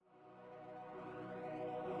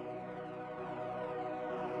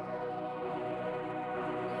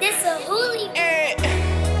This a Hooley.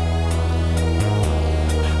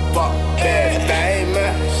 Fuck that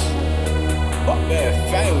famous. Fuck that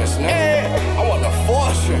famous, nigga. I want the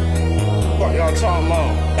fortune. What y'all talking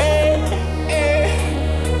about?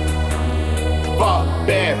 Fuck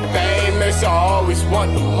that famous. I always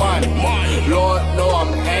want the money. Lord, no,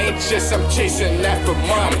 I'm anxious. I'm chasing that for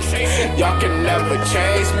money. Y'all can never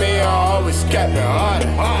change me. I always kept it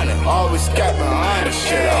honest. Always kept it honest.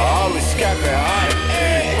 Shit, I always kept it honest.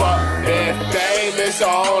 Fuck that famous.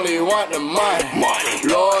 I only want the money.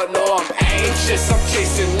 Lord, no, I'm anxious. I'm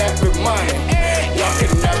chasing that for money. Y'all can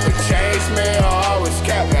never change me. I always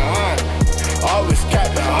kept it honest. Always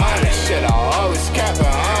kept it honest. Shit, I always kept it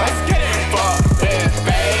honest. Fuck that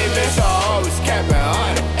famous. I always kept it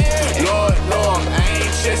honest. Lord, no, I'm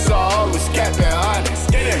anxious. I always kept it honest.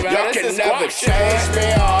 Y'all can never change me.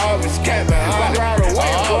 I always kept it honest.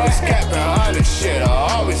 I always kept it honest. Shit, I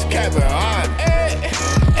always kept it honest.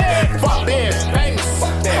 Fuck being famous.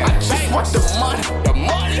 I just want the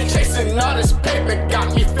money. Chasing all this paper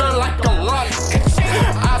got me feeling like I'm running.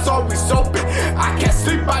 Eyes always open. I can't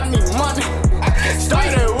sleep. I need money.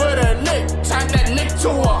 Started with a nick, turned that nick to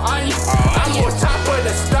an onion. I'm on top of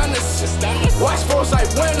the stunners. Watch folks like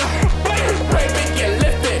winner. Baby get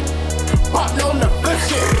lifted. Pop on the flip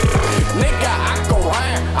shit. Nigga, I go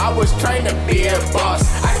high. I was trained to be a boss.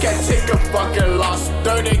 I can't take a fucking loss.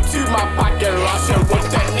 32 my pocket lost. And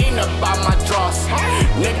with that Nina by my dross.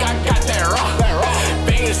 Nigga, I got that raw.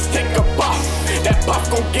 Fingers take a buff. That buff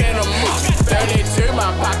gon' get a muff. 32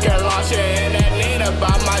 my pocket lost. Yeah, and that Nina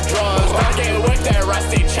by my drawers. Working with that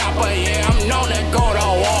rusty chopper. Yeah, I'm known to go to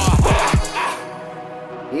war.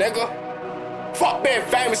 Nigga, fuck being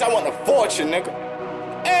famous. I want a fortune, nigga.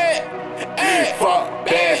 Fuck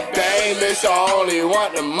being famous, I only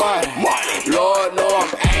want the money. Lord, no, I'm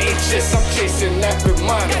anxious, I'm chasing that for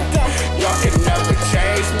money. Y'all can never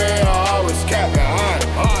change me, I always kept it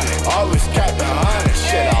honest. Always kept it honest,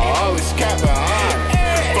 shit, I always kept it honest.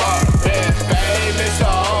 Fuck being famous, I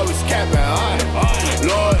always kept it honest.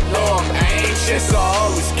 Lord, no, I'm anxious, I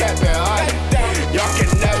always kept it honest. Y'all can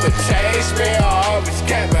never change me, I always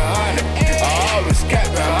kept it honest. I always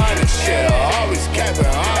kept it honest, shit, I always kept it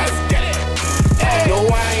honest. No,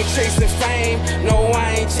 I ain't chasing fame, no,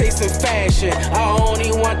 I ain't chasing fashion. I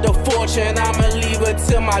only want the fortune, I'ma leave it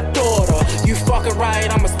to my daughter. You fucking right,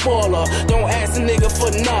 I'm a spoiler. Don't ask a nigga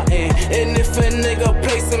for nothing. And if a nigga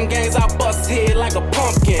play some games, I bust head like a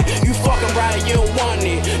pumpkin. You fucking right, you don't want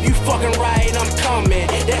it. You fucking right, I'm coming.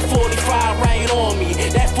 That 45 right on me,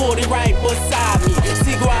 that 40 right beside me.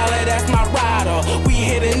 Siguala, that's my rider. We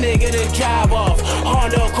hit a nigga to drive off.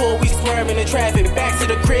 Honda Accord, we swerving in traffic. Back to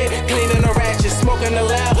the crib, cleaning the ratchet. Smoking the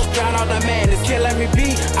loud, drown out the madness. Kill every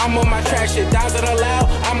beat, I'm on my track shit. Downs to the loud,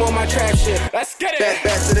 I'm on my trap shit. Let's get it.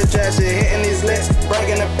 Back to the trap shit, hitting these licks,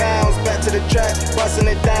 bringing the pounds. Back to the track, busting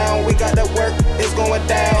it down. We got the work, it's going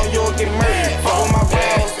down. You'll get murdered. Follow my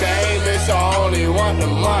rounds. Famous, I only want the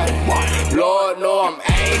money. Lord, no, I'm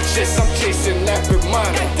anxious, I'm chasing that for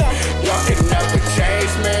money. Y'all can never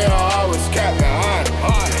change me, I always kept it honest.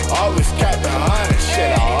 Always kept it honest,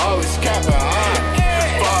 shit, I always kept it honest.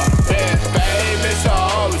 Fuck being famous, I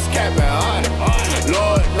always kept it honest.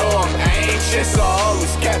 Lord, no, I'm anxious, I